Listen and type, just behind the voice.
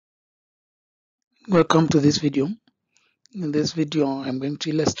Welcome to this video. In this video, I'm going to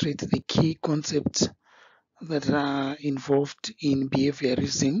illustrate the key concepts that are involved in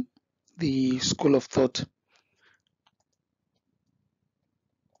behaviorism, the school of thought.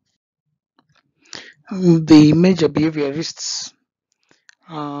 The major behaviorists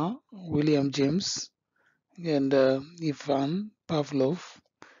are William James and Ivan Pavlov,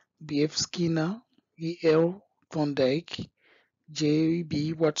 B.F. Skinner, E.L. Thorndike,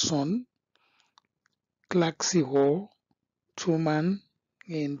 J.B. Watson, Clarksey Hall, Truman,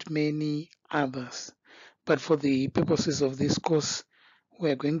 and many others. But for the purposes of this course,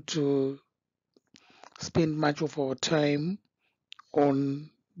 we're going to spend much of our time on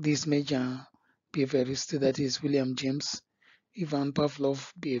this major behaviorist, that is William James, Ivan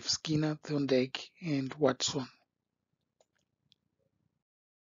Pavlov, B.F. Skinner, Thorndike, and Watson.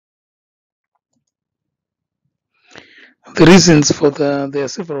 The reasons for there are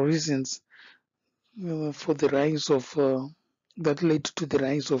several reasons for the rise of that led to the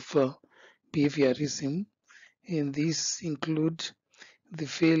rise of behaviorism, and these include the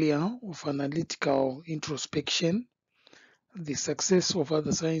failure of analytical introspection, the success of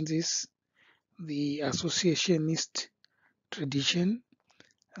other sciences, the associationist tradition,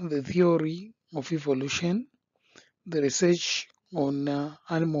 the theory of evolution, the research on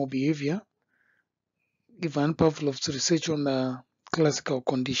animal behavior, Ivan Pavlov's research on classical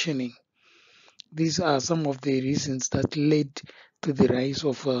conditioning. These are some of the reasons that led to the rise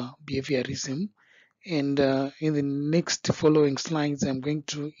of behaviorism. And in the next following slides, I'm going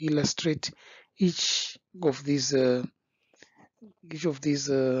to illustrate each of these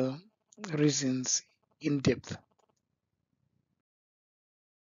reasons in depth.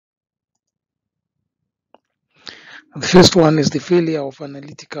 The first one is the failure of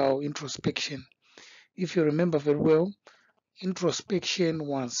analytical introspection. If you remember very well, introspection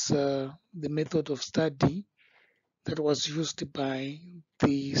was the method of study that was used by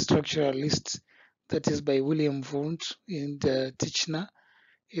the structuralists, that is by William Wundt and Titchener,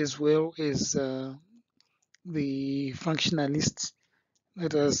 as well as the functionalists,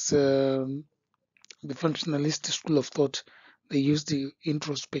 that is the functionalist school of thought. They used the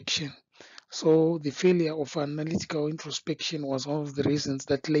introspection. So the failure of analytical introspection was one of the reasons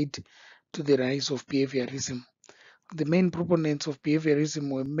that led to the rise of behaviorism. The main proponents of behaviorism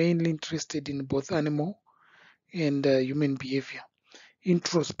were mainly interested in both animal and human behavior.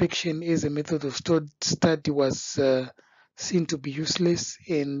 Introspection as a method of study was seen to be useless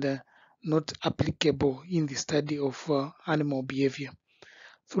and not applicable in the study of animal behavior.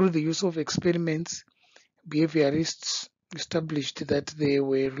 Through the use of experiments, behaviorists established that there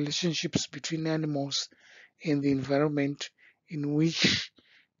were relationships between animals and the environment in which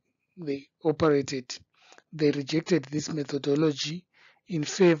they operated. They rejected this methodology in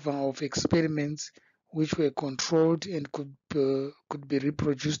favor of experiments which were controlled and could be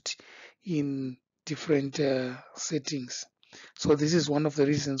reproduced in different settings. So this is one of the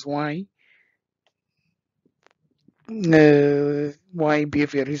reasons why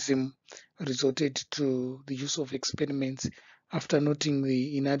behaviorism resorted to the use of experiments after noting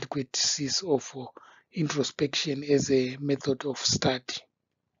the inadequacies of introspection as a method of study.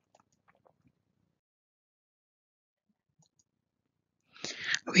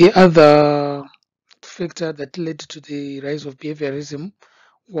 The other factor that led to the rise of behaviorism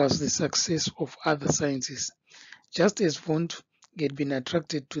was the success of other sciences. Just as Wundt had been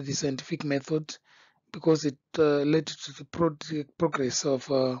attracted to the scientific method because it led to the progress of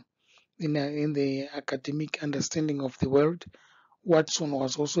in the academic understanding of the world, Watson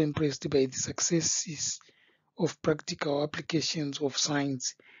was also impressed by the successes of practical applications of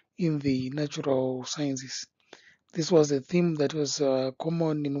science in the natural sciences. This was a theme that was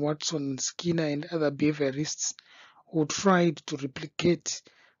common in Watson, Skinner, and other behaviorists who tried to replicate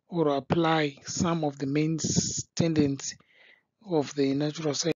or apply some of the main tendencies of the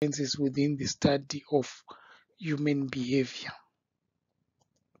natural sciences within the study of human behavior.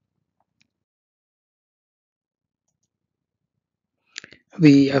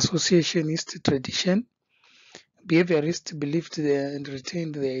 The Associationist Tradition. Behaviorists believed and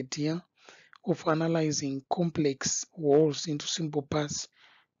retained the idea of analyzing complex wholes into simple parts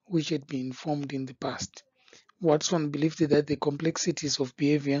which had been formed in the past. Watson believed that the complexities of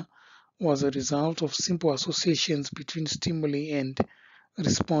behavior was a result of simple associations between stimuli and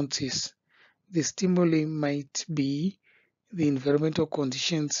responses. The stimuli might be the environmental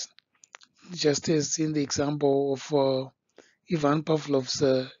conditions, just as in the example of Ivan Pavlov's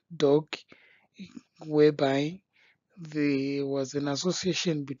dog, whereby there was an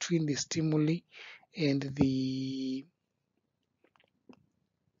association between the stimuli and the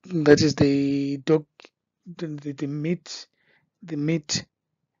that is the dog, the meat, the meat,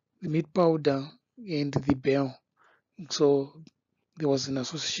 the meat powder, and the bell. So there was an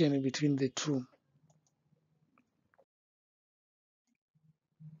association between the two.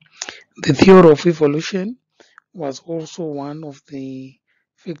 The theory of evolution was also one of the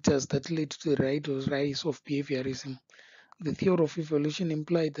factors that led to the rise of behaviorism. The theory of evolution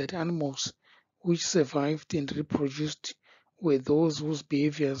implied that animals which survived and reproduced were those whose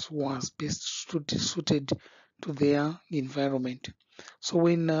behaviors was best suited to their environment. So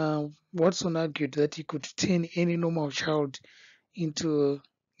when Watson argued that he could turn any normal child into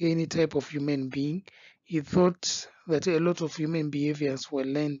any type of human being, he thought that a lot of human behaviors were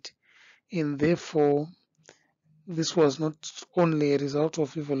learned, and therefore this was not only a result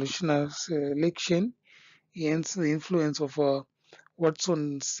of evolutionary selection. Hence, the influence of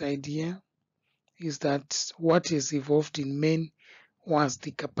Watson's idea is that what has evolved in men was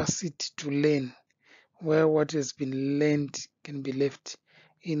the capacity to learn, where what has been learned can be left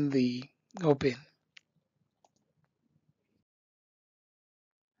in the open.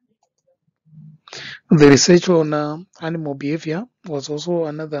 The research on animal behavior was also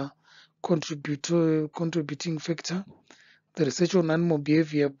another contributing factor. The research on animal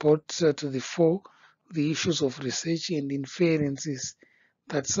behavior brought to the fore the issues of research and inferences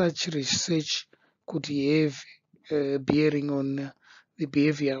that such research could have bearing on the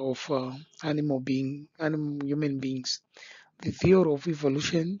behavior of human beings. The theory of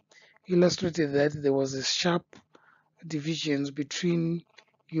evolution illustrated that there was a sharp divisions between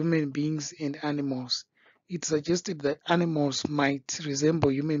human beings and animals. It suggested that animals might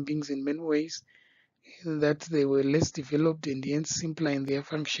resemble human beings in many ways, in that they were less developed and hence simpler in their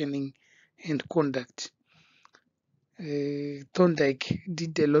functioning and conduct. Thorndike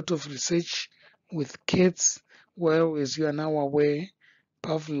did a lot of research with cats, while, as you are now aware,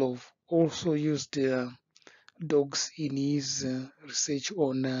 Pavlov also used dogs in his research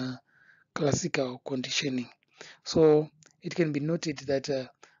on classical conditioning. So it can be noted that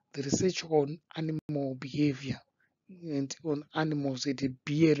the research on animal behavior and on animals had a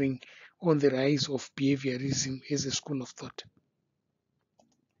bearing on the rise of behaviorism as a school of thought.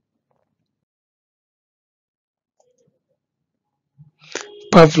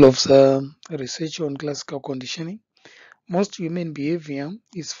 Pavlov's research on classical conditioning. Most human behavior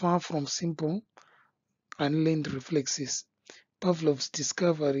is far from simple, unlearned reflexes. Pavlov's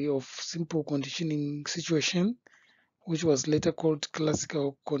discovery of simple conditioning situation, which was later called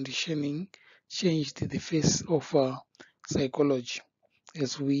classical conditioning, changed the face of psychology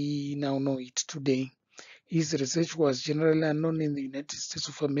as we now know it today. His research was generally unknown in the United States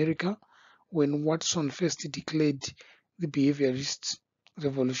of America when Watson first declared the behaviorist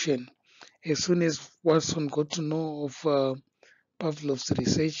revolution. As soon as Watson got to know of Pavlov's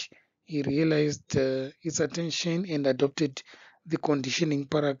research, he realized its attention and adopted the conditioning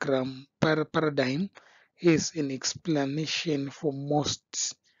paradigm as an explanation for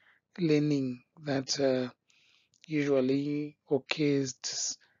most learning that usually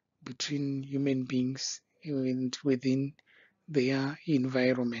occurs between human beings and within their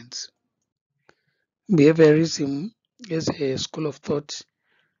environments. Behaviorism, as a school of thought,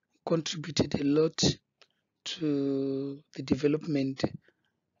 contributed a lot to the development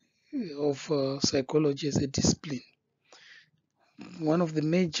of psychology as a discipline. One of the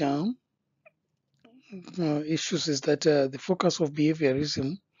major issues is that the focus of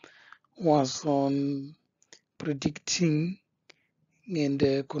behaviorism was on predicting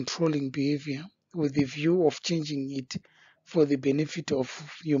and controlling behavior with the view of changing it for the benefit of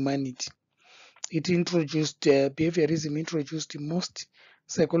humanity. Behaviorism introduced most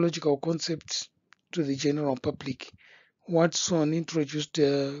psychological concepts to the general public. Watson introduced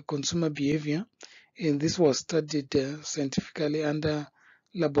consumer behavior, and this was studied scientifically under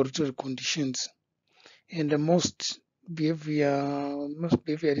laboratory conditions. And most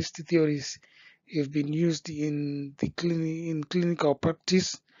behaviorist theories have been used in clinical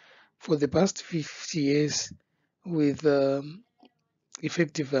practice for the past 50 years with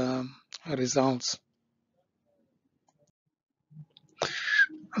effective results.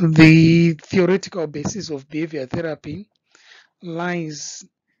 The theoretical basis of behavior therapy lies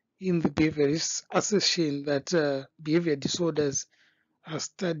in the behaviorist assertion that behavior disorders are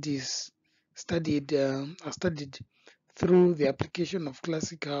studied through the application of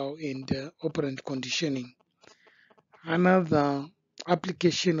classical and operant conditioning. Another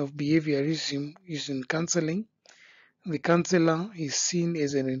application of behaviorism is in counseling. The counselor is seen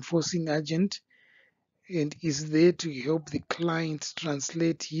as an enforcing agent and is there to help the client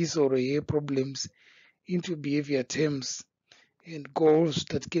translate his or her problems into behavior terms and goals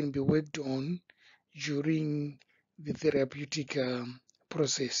that can be worked on during the therapeutic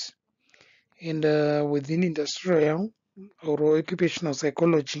process. And within industrial or occupational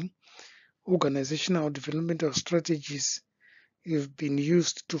psychology, organizational developmental strategies have been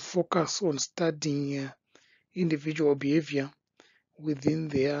used to focus on studying individual behavior within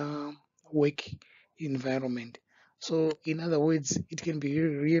their work environment. So, in other words, it can be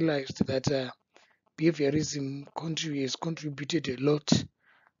realized that behaviorism has contributed a lot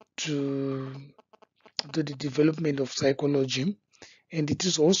to the development of psychology, and it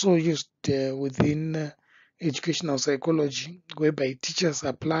is also used within educational psychology, whereby teachers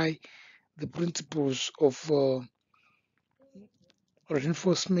apply the principles of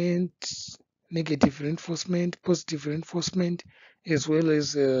reinforcement, negative reinforcement, positive reinforcement, as well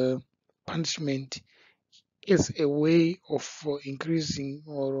as punishment as a way of increasing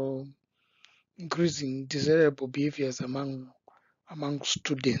desirable behaviors among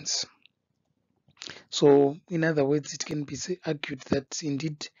students. So, in other words, it can be argued that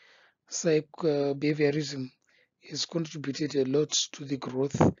indeed behaviorism has contributed a lot to the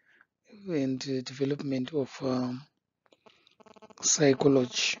growth and development of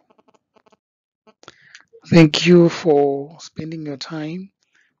psychology. Thank you for spending your time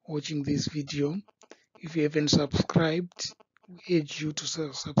watching this video. If you haven't subscribed, we urge you to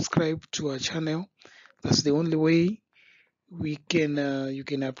subscribe to our channel. That's the only way you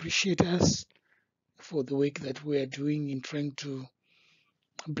can appreciate us for the work that we are doing in trying to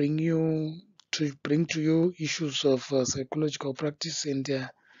bring to you issues of psychological practice and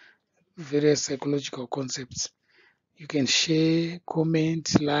various psychological concepts. You can share,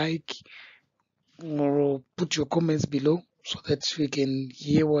 comment, like, or put your comments below so that we can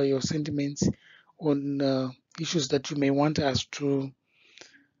hear what your sentiments on issues that you may want us to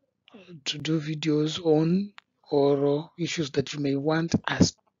do videos on, or issues that you may want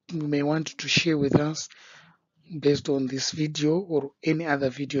to share with us based on this video or any other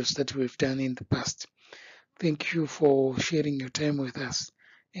videos that we've done in the past. Thank you for sharing your time with us,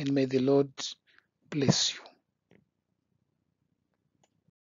 and may the Lord bless you.